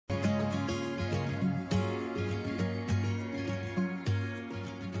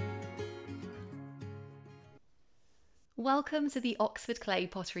Welcome to the Oxford Clay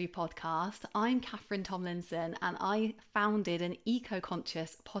Pottery Podcast. I'm Catherine Tomlinson and I founded an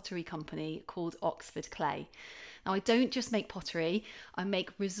eco-conscious pottery company called Oxford Clay. Now, I don't just make pottery, I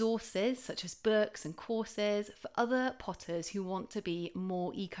make resources such as books and courses for other potters who want to be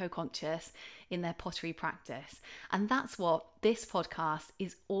more eco-conscious in their pottery practice. And that's what this podcast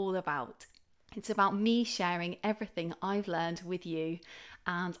is all about. It's about me sharing everything I've learned with you,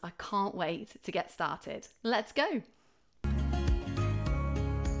 and I can't wait to get started. Let's go.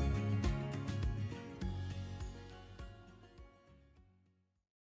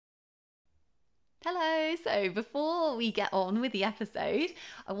 Hello, so before we get on with the episode,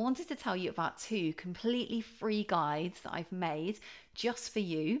 I wanted to tell you about two completely free guides that I've made just for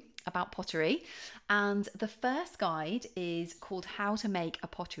you about pottery. And the first guide is called How to Make a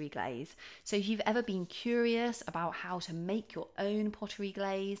Pottery Glaze. So if you've ever been curious about how to make your own pottery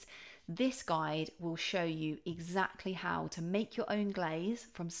glaze, this guide will show you exactly how to make your own glaze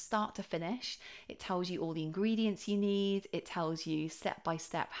from start to finish. It tells you all the ingredients you need. It tells you step by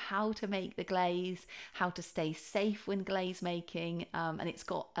step how to make the glaze, how to stay safe when glaze making, and it's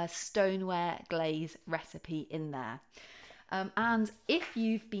got a stoneware glaze recipe in there. And if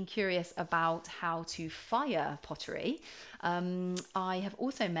you've been curious about how to fire pottery, I have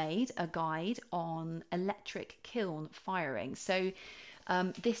also made a guide on electric kiln firing. So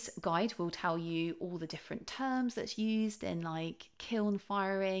this guide will tell you all the different terms that's used in like kiln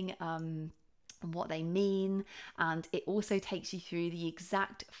firing, and what they mean, and it also takes you through the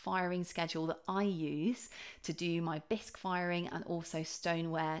exact firing schedule that I use to do my bisque firing and also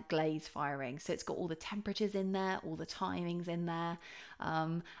stoneware glaze firing. So it's got all the temperatures in there, all the timings in there,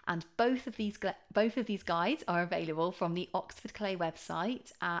 and both of these guides are available from the Oxford Clay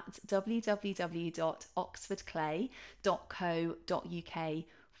website at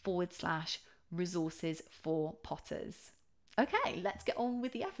www.oxfordclay.co.uk/resources for potters. Okay, let's get on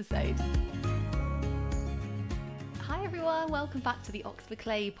with the episode. Hi everyone, welcome back to the Oxford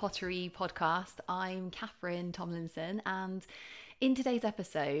Clay Pottery Podcast. I'm Catherine Tomlinson, and in today's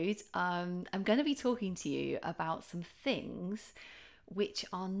episode, I'm going to be talking to you about some things which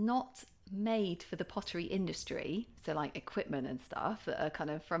are not made for the pottery industry, so like equipment and stuff that are kind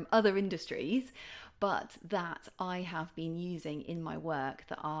of from other industries, but that I have been using in my work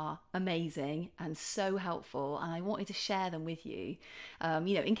that are amazing and so helpful, and I wanted to share them with you,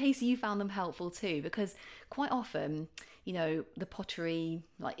 in case you found them helpful too, because quite often, the pottery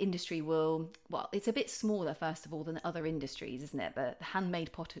industry it's a bit smaller first of all than other industries, isn't it? The handmade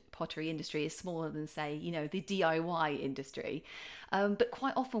pottery industry is smaller than, say, the DIY industry, but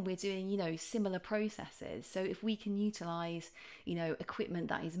quite often we're doing similar processes. So if we can utilize equipment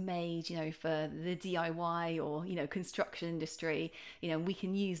that is made for the DIY or construction industry, we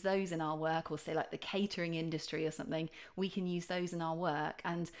can use those in our work, or say like the catering industry or something, we can use those in our work.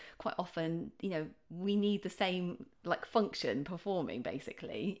 And quite often we need the same function performing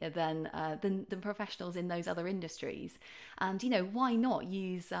basically than professionals in those other industries. And why not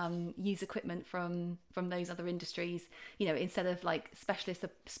use equipment from those other industries, instead of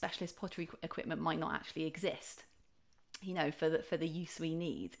specialist pottery equipment might not actually exist for the use we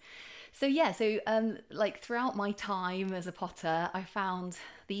need. So throughout my time as a potter, I found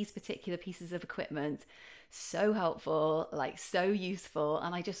these particular pieces of equipment so helpful, so useful,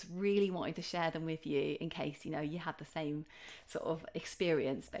 and I just really wanted to share them with you in case you had the same sort of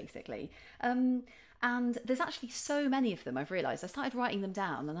experience basically. And there's actually so many of them. I've realised I started writing them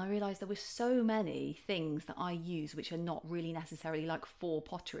down, and I realised there were so many things that I use which are not really necessarily for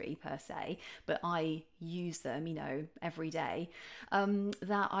pottery per se, but I use them every day,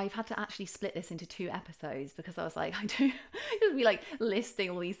 that I've had to actually split this into 2 episodes, because I was like, I don't just be listing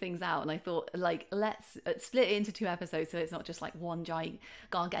all these things out, and I thought let's split it into 2 episodes so it's not just one giant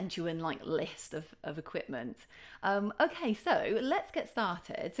gargantuan list of equipment. Okay, so let's get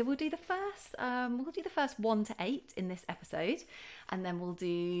started. So we'll do the first 1 to 8 in this episode, and then we'll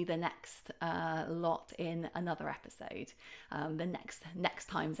do the next lot in another episode, the next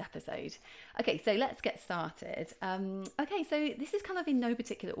time's episode. Okay, so let's get started. Okay, so this is kind of in no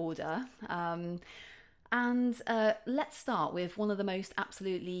particular order. And let's start with one of the most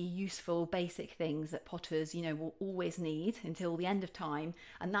absolutely useful basic things that potters, will always need until the end of time,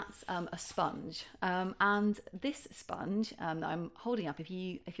 and that's a sponge. And this sponge that I'm holding up, if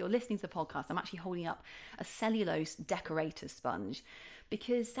you're listening to the podcast, I'm actually holding up a cellulose decorator sponge,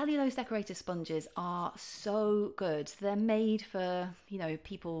 because cellulose decorator sponges are so good. They're made for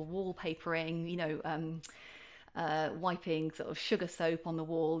people wallpapering, wiping sort of sugar soap on the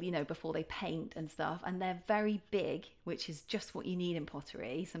wall, before they paint and stuff. And they're very big, which is just what you need in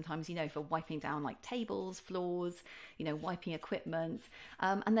pottery. Sometimes, for wiping down like tables, floors, wiping equipment.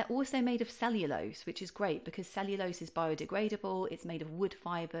 And they're also made of cellulose, which is great because cellulose is biodegradable. It's made of wood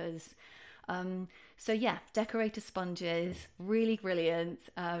fibers. So yeah, decorator sponges, really brilliant.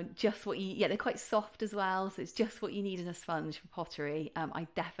 Just what they're quite soft as well. So it's just what you need in a sponge for pottery. I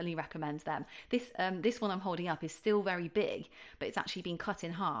definitely recommend them. This one I'm holding up is still very big, but it's actually been cut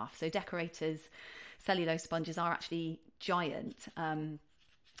in half. So decorators cellulose sponges are actually giant.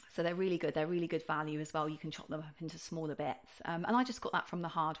 So they're really good. They're really good value as well. You can chop them up into smaller bits. And I just got that from the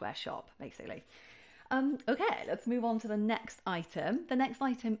hardware shop, basically. Okay, let's move on to the next item. The next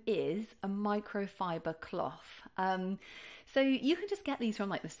item is a microfiber cloth. So you can just get these from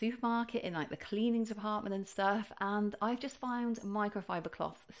like the supermarket in like the cleaning department and stuff. And I've just found microfiber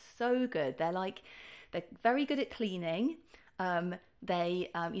cloths so good. They're very good at cleaning. They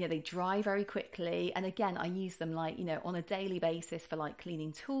dry very quickly. And again, I use them on a daily basis for like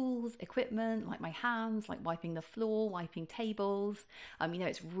cleaning tools, equipment, like my hands, like wiping the floor, wiping tables.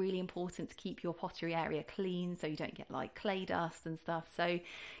 It's really important to keep your pottery area clean so you don't get like clay dust and stuff. So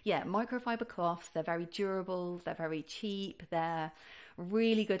yeah, microfiber cloths, they're very durable, they're very cheap, they're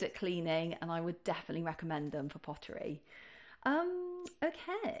really good at cleaning, and I would definitely recommend them for pottery.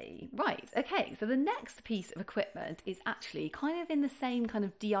 Okay, so the next piece of equipment is actually kind of in the same kind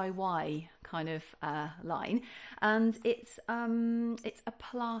of DIY kind of line, and it's a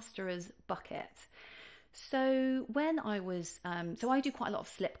plasterer's bucket. So when I was I do quite a lot of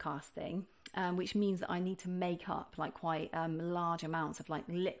slip casting, which means that I need to make up like quite large amounts of like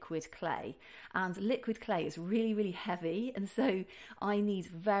liquid clay, and liquid clay is really, really heavy, and so I need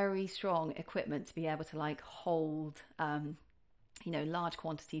very strong equipment to be able to like hold large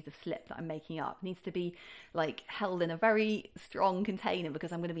quantities of slip that I'm making up. It needs to be like held in a very strong container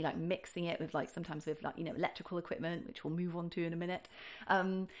because I'm going to be like mixing it with sometimes with electrical equipment, which we'll move on to in a minute.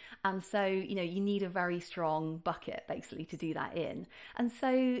 And so, you need a very strong bucket basically to do that in. And so,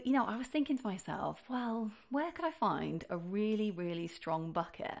 I was thinking to myself, well, where could I find a really, really strong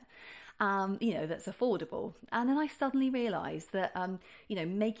bucket? That's affordable. And then I suddenly realised that,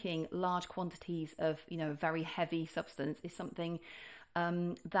 making large quantities of, very heavy substance is something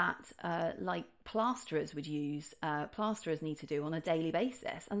that like plasterers would use, plasterers need to do on a daily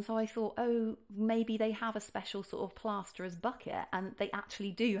basis. And so I thought, maybe they have a special sort of plasterer's bucket, and they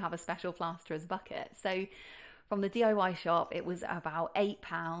actually do have a special plasterer's bucket. So from the DIY shop, it was about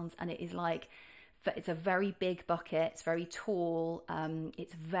 £8, and it's a very big bucket. It's very tall.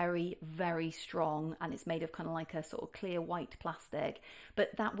 It's very, very strong, and it's made of kind of like a sort of clear white plastic.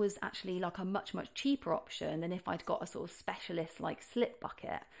 But that was actually like a much, much cheaper option than if I'd got a sort of specialist like slip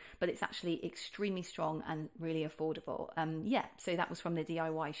bucket. But it's actually extremely strong and really affordable. So that was from the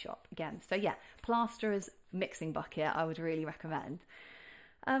DIY shop again. So yeah, plasterer's mixing bucket, I would really recommend.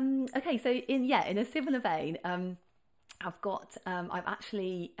 Okay, so in a similar vein, I've gone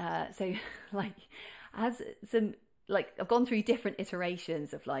through different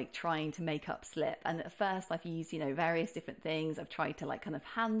iterations of like trying to make up slip. And at first I've used, various different things. I've tried to like kind of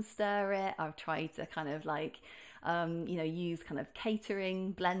hand stir it. I've tried to kind of like, use kind of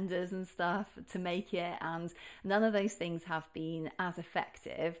catering blenders and stuff to make it. And none of those things have been as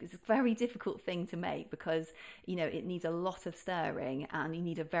effective. It's a very difficult thing to make because, it needs a lot of stirring, and you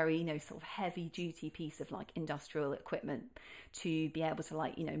need a very, sort of heavy duty piece of like industrial equipment to be able to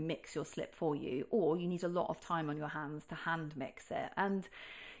like, mix your slip for you, or you need a lot of time on your hands to hand mix it. And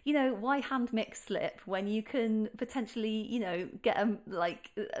why hand mix slip when you can potentially, get a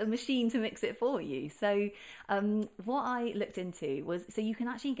machine to mix it for you? So what I looked into was, so you can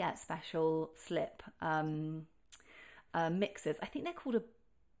actually get special slip mixers. I think they're called a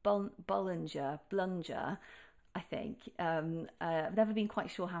blunger, I think. I've never been quite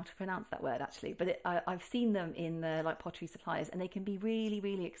sure how to pronounce that word actually, but I've seen them in the like pottery suppliers, and they can be really,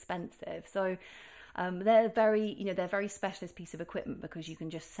 really expensive. So they're very specialist piece of equipment because you can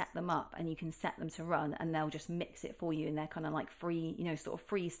just set them up and you can set them to run, and they'll just mix it for you, and they're kind of like free, sort of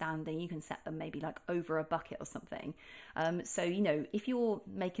freestanding. You can set them maybe like over a bucket or something. So if you're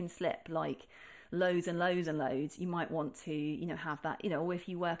making slip like loads and loads and loads, you might want to have that, or if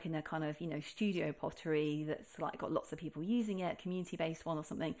you work in a kind of studio pottery that's like got lots of people using it, community based one or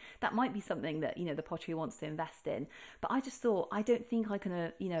something, that might be something that the pottery wants to invest in. But I just thought, I don't think I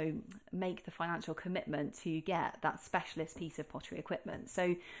can make the financial commitment to get that specialist piece of pottery equipment.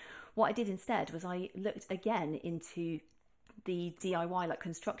 So what I did instead was I looked again into the DIY like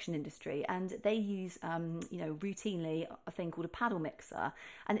construction industry, and they use routinely a thing called a paddle mixer,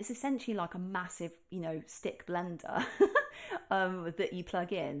 and it's essentially like a massive stick blender that you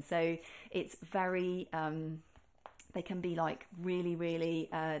plug in. So it's very they can be like really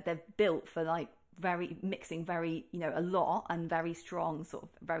they're built for like very mixing very a lot and very strong sort of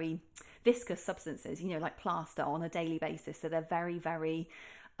very viscous substances, like plaster on a daily basis. So they're very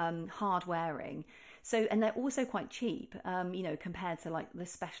hard wearing. So, and they're also quite cheap, compared to like the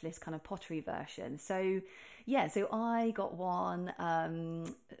specialist kind of pottery version. So yeah, so I got one.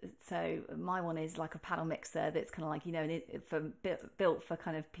 So my one is like a paddle mixer that's kind of like, built for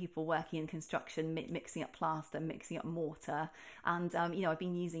kind of people working in construction, mixing up plaster, mixing up mortar. And, I've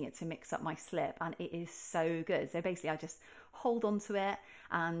been using it to mix up my slip, and it is so good. So basically I just hold on to it,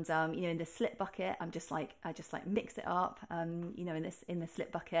 and in the slip bucket I just mix it up in the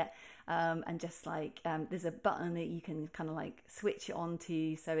slip bucket, and just like there's a button that you can kind of like switch it on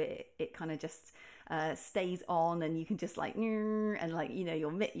to, so it kind of just stays on, and you can just like and like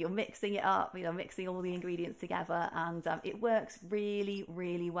you're mixing it up, mixing all the ingredients together, and it works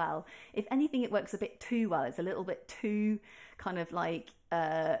really well. If anything, it works a bit too well. It's a little bit too kind of like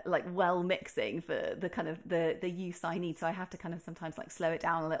well mixing for the kind of the use I need, so I have to kind of sometimes like slow it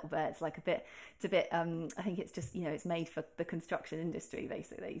down a little bit. It's a bit I think it's just it's made for the construction industry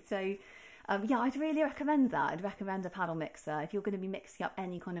basically. So I'd really recommend that. I'd recommend a paddle mixer if you're going to be mixing up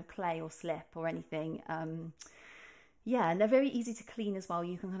any kind of clay or slip or anything. And they're very easy to clean as well.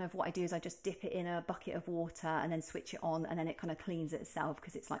 You can kind of, what I do is I just dip it in a bucket of water and then switch it on, and then it kind of cleans it itself,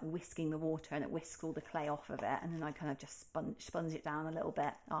 because it's like whisking the water and it whisks all the clay off of it, and then I kind of just sponge it down a little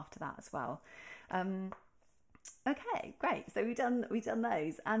bit after that as well. Okay, great. So we've done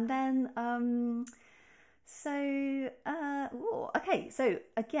those, and then okay, so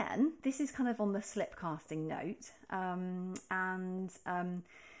again, this is kind of on the slip casting note,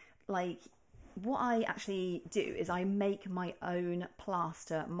 like what I actually do is I make my own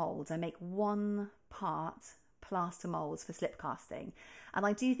plaster molds. I make 1 part plaster molds for slip casting, and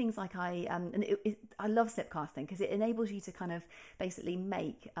I do things like I love slip casting because it enables you to kind of basically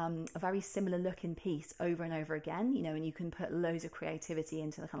make a very similar looking piece over and over again, and you can put loads of creativity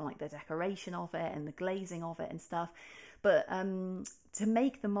into the kind of like the decoration of it and the glazing of it and stuff. But to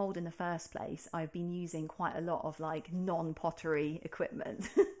make the mold in the first place, I've been using quite a lot of like non-pottery equipment.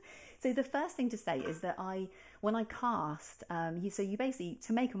 So the first thing to say is that when I cast, you basically,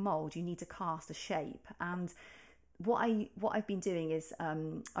 to make a mold, you need to cast a shape. And what I've been doing is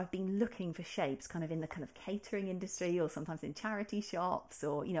I've been looking for shapes kind of in the kind of catering industry, or sometimes in charity shops,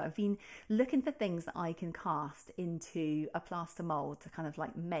 or I've been looking for things that I can cast into a plaster mold to kind of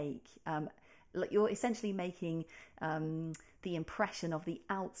like make like you're essentially making the impression of the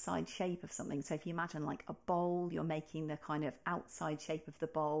outside shape of something. So if you imagine like a bowl, you're making the kind of outside shape of the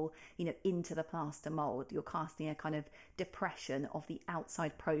bowl, into the plaster mold. You're casting a kind of depression of the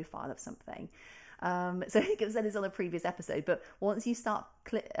outside profile of something. So I think I've said this on a previous episode, but once you start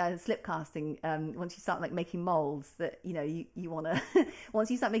slip casting, once you start like making molds that you want to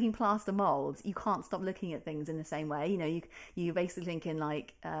once you start making plaster molds, you can't stop looking at things in the same way. You're basically thinking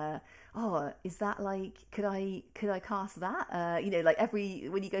like, oh, is that like, could I cast that? Like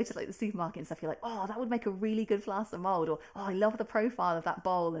when you go to like the supermarket and stuff, you're like, oh, that would make a really good plaster mold, or oh, I love the profile of that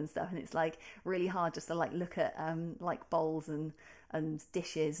bowl and stuff. And it's like really hard just to like look at like bowls and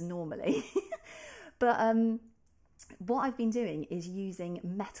dishes normally. But what I've been doing is using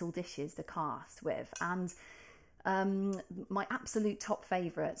metal dishes to cast with, and my absolute top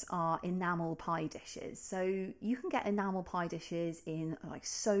favourites are enamel pie dishes. So you can get enamel pie dishes in like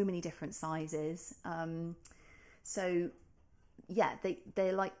so many different sizes. So yeah,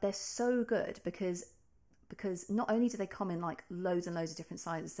 they're so good because not only do they come in like loads and loads of different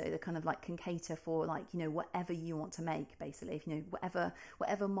sizes, so they kind of like can cater for like whatever you want to make basically. If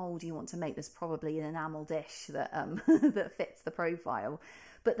whatever mold you want to make, there's probably an enamel dish that that fits the profile.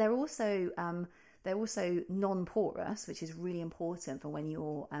 But they're also non-porous, which is really important for when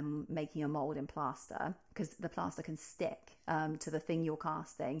you're making a mold in plaster, because the plaster can stick to the thing you're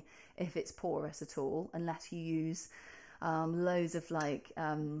casting if it's porous at all, unless you use loads of like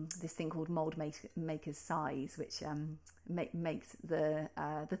this thing called mold maker's size, which makes the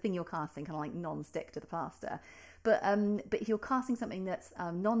thing you're casting kind of like non-stick to the plaster. But if you're casting something that's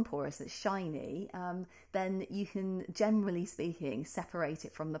non-porous, that's shiny, then you can, generally speaking, separate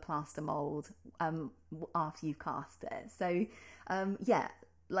it from the plaster mold after you've cast it. So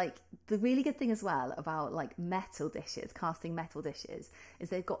like the really good thing as well about like metal dishes, casting metal dishes, is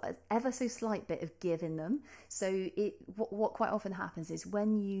they've got an ever so slight bit of give in them. So what quite often happens is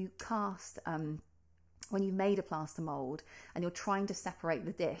when you cast when you've made a plaster mold and you're trying to separate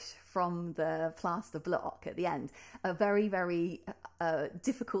the dish from the plaster block at the end, a very, very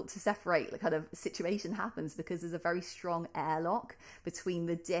difficult to separate kind of situation happens because there's a very strong airlock between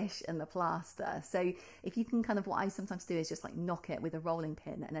the dish and the plaster. So if you can kind of, what I sometimes do is just like knock it with a rolling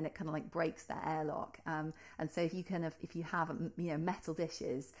pin, and then it kind of like breaks that airlock. And so if you have, metal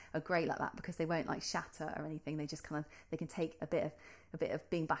dishes are great like that because they won't like shatter or anything. They just kind of, they can take a bit of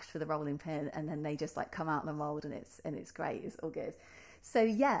being bashed with a rolling pin, and then they just like come out of the mold, and it's great. It's all good. So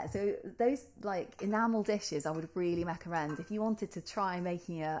yeah, so those like enamel dishes I would really recommend if you wanted to try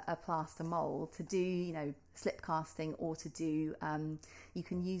making a plaster mold to do, slip casting, or to do, you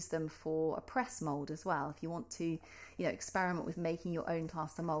can use them for a press mold as well. If you want to, experiment with making your own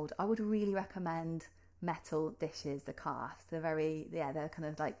plaster mold, I would really recommend metal dishes, the cast. They're kind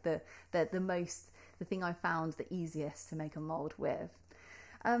of like the thing I found the easiest to make a mold with.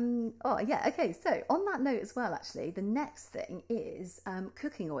 Okay, so on that note as well, actually, the next thing is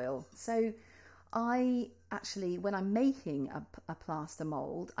cooking oil. So I actually, when I'm making a plaster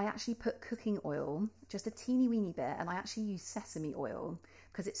mold, I actually put cooking oil, just a teeny weeny bit, and I actually use sesame oil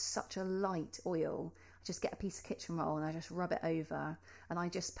because it's such a light oil. I just get a piece of kitchen roll and I just rub it over, and I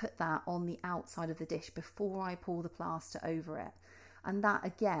just put that on the outside of the dish before I pour the plaster over it. And that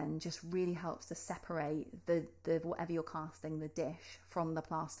again just really helps to separate the whatever you're casting, the dish, from the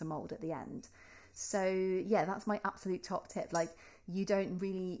plaster mold at the end. So yeah, that's my absolute top tip. Like, you don't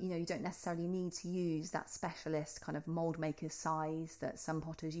necessarily need to use that specialist kind of mold maker's size that some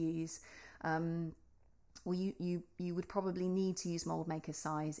potters use. Well, you would probably need to use mold maker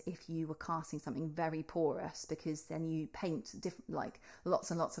size if you were casting something very porous, because then you paint lots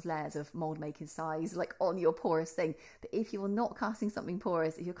and lots of layers of mold maker size like on your porous thing. But if you're not casting something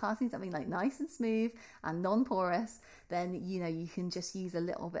porous, if you're casting something like nice and smooth and non-porous, then you can just use a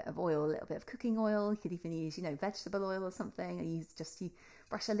little bit of oil, a little bit of cooking oil. You could even use vegetable oil or something, and you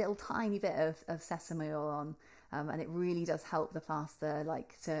brush a little tiny bit of sesame oil on. And it really does help the plaster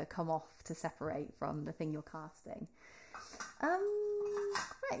to come off, to separate from the thing you're casting.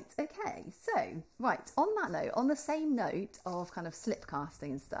 Right, okay, so on that note, on the same note of kind of slip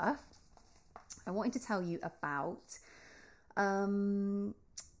casting and stuff, I wanted to tell you about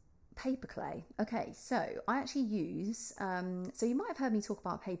paper clay. Okay, so I actually use, so you might have heard me talk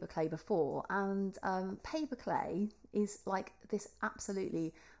about paper clay before, and paper clay is like this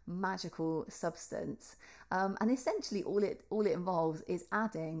absolutely magical substance, and essentially all it involves is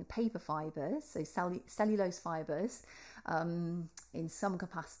adding paper fibers, so cellulose fibers, in some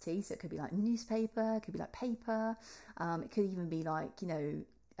capacity. So it could be like newspaper, it could be like paper, it could even be like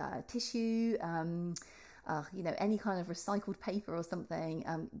tissue, any kind of recycled paper or something.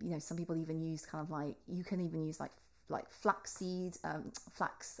 Some people even use kind of like, you can even use like flaxseed,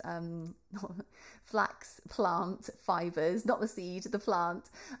 flax plant fibers, not the seed, the plant.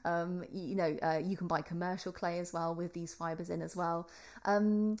 You can buy commercial clay as well with these fibers in as well.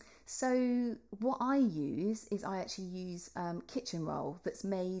 So what I use is I actually use kitchen roll that's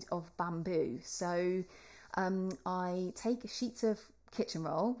made of bamboo. So I take sheets of kitchen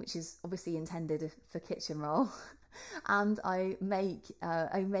roll, which is obviously intended for kitchen roll, and I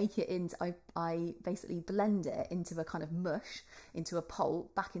basically blend it into a kind of mush, into a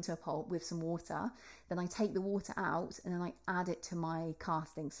pulp, back into a pulp with some water. Then I take the water out and then I add it to my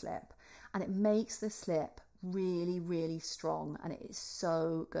casting slip, and it makes the slip really, really strong, and it is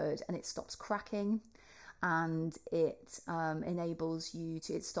so good, and it stops cracking, and it enables you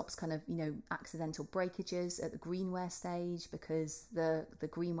to, it stops kind of accidental breakages at the greenware stage, because the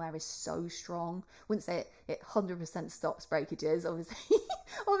greenware is so strong. I wouldn't say it 100% stops breakages,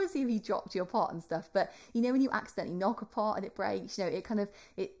 obviously if you dropped your pot and stuff, but when you accidentally knock a pot and it breaks,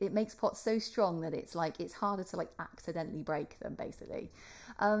 it makes pots so strong that it's harder to accidentally break them, basically.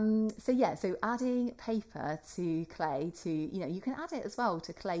 So adding paper to clay, you can add it as well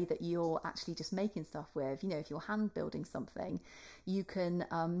to clay that you're actually just making stuff with. If you're hand building something, you can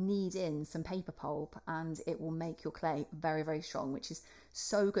knead in some paper pulp, and it will make your clay very, very strong, which is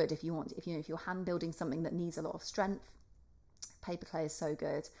so good if you're hand building something that needs a lot of strength. Paper clay is so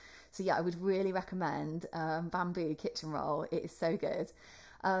good. So yeah, I would really recommend bamboo kitchen roll. It is so good.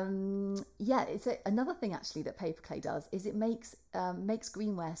 It's another thing actually that paper clay does is it makes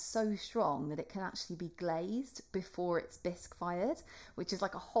greenware so strong that it can actually be glazed before it's bisque fired, which is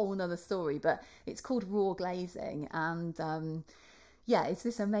like a whole nother story, but it's called raw glazing. And it's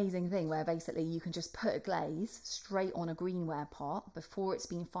this amazing thing where basically you can just put a glaze straight on a greenware pot before it's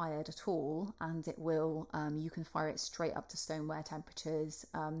been fired at all, and it will you can fire it straight up to stoneware temperatures.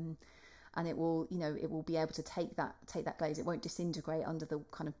 and it will, it will be able to take that glaze. It won't disintegrate under the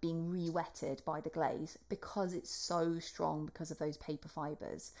kind of being re-wetted by the glaze, because it's so strong because of those paper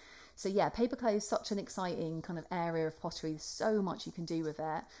fibers. So yeah, paper clay is such an exciting kind of area of pottery. There's so much you can do with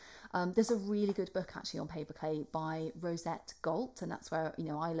it. There's a really good book actually on paper clay by Rosette Galt, and that's where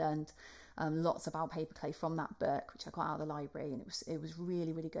I learned lots about paper clay from that book, which I got out of the library, and it was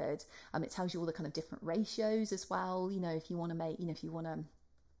really, really good. It tells you all the kind of different ratios as well. If you want to make, if you want to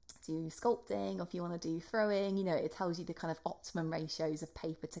do sculpting, or if you want to do throwing, it tells you the kind of optimum ratios of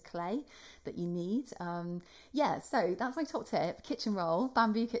paper to clay that you need. So that's my top tip: kitchen roll,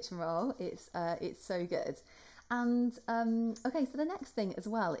 bamboo kitchen roll. It's so good. And okay, so the next thing as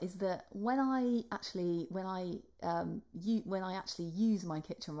well is that when I actually use my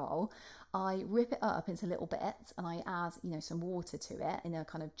kitchen roll, I rip it up into little bits, and I add some water to it in a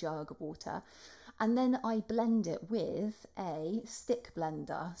kind of jug of water, and then I blend it with a stick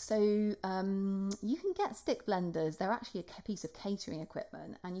blender. So you can get stick blenders. They're actually a piece of catering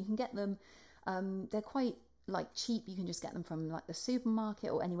equipment, and you can get them. They're quite cheap. You can just get them from the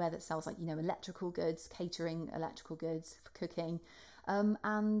supermarket or anywhere that sells electrical goods, catering electrical goods for cooking,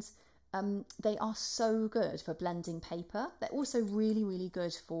 and they are so good for blending paper. They're also really, really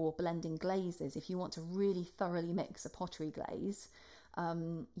good for blending glazes. If you want to really thoroughly mix a pottery glaze,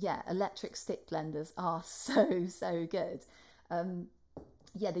 electric stick blenders are so good.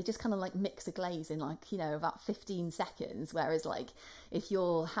 They just kind of mix a glaze in about 15 seconds, whereas if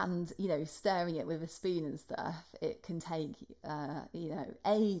you're stirring it with a spoon and stuff, it can take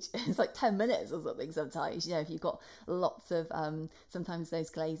age. It's 10 minutes or something sometimes. If you've got lots of sometimes those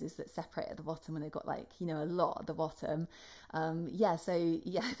glazes that separate at the bottom, and they've got a lot at the bottom,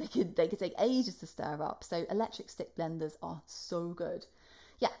 they could take ages to stir up. So electric stick blenders are so good.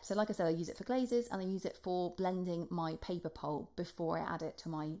 So like I said, I use it for glazes, and I use it for blending my paper pulp before I add it to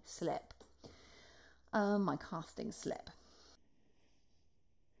my slip, my casting slip.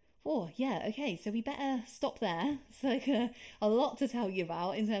 Oh, yeah, okay, so we better stop there. It's a lot to tell you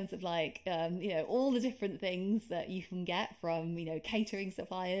about in terms of all the different things that you can get from, catering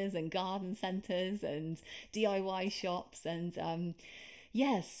suppliers and garden centres and DIY shops, and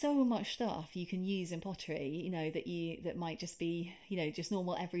so much stuff you can use in pottery, that might just be, just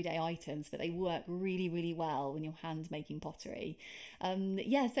normal everyday items, but they work really, really well when you're hand making pottery.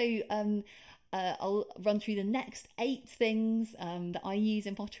 I'll run through the next 8 things that I use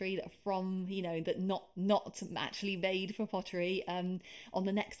in pottery that are from, that not actually made for pottery on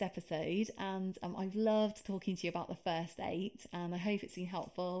the next episode. And I've loved talking to you about the first 8, and I hope it's been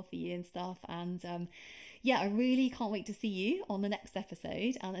helpful for you and stuff. And I really can't wait to see you on the next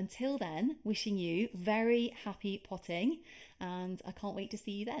episode. And until then, wishing you very happy potting, and I can't wait to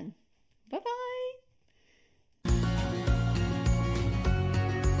see you then. Bye bye.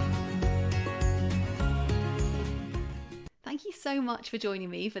 Thank you so much for joining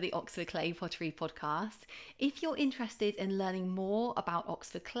me for the Oxford Clay Pottery Podcast. If you're interested in learning more about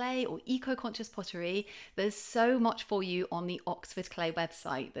Oxford Clay or eco-conscious pottery, there's so much for you on the Oxford Clay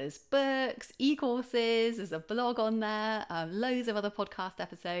website. There's books, e-courses, there's a blog on there, loads of other podcast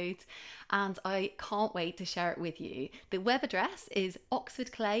episodes, and I can't wait to share it with you. The web address is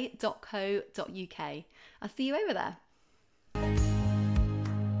oxfordclay.co.uk. I'll see you over there.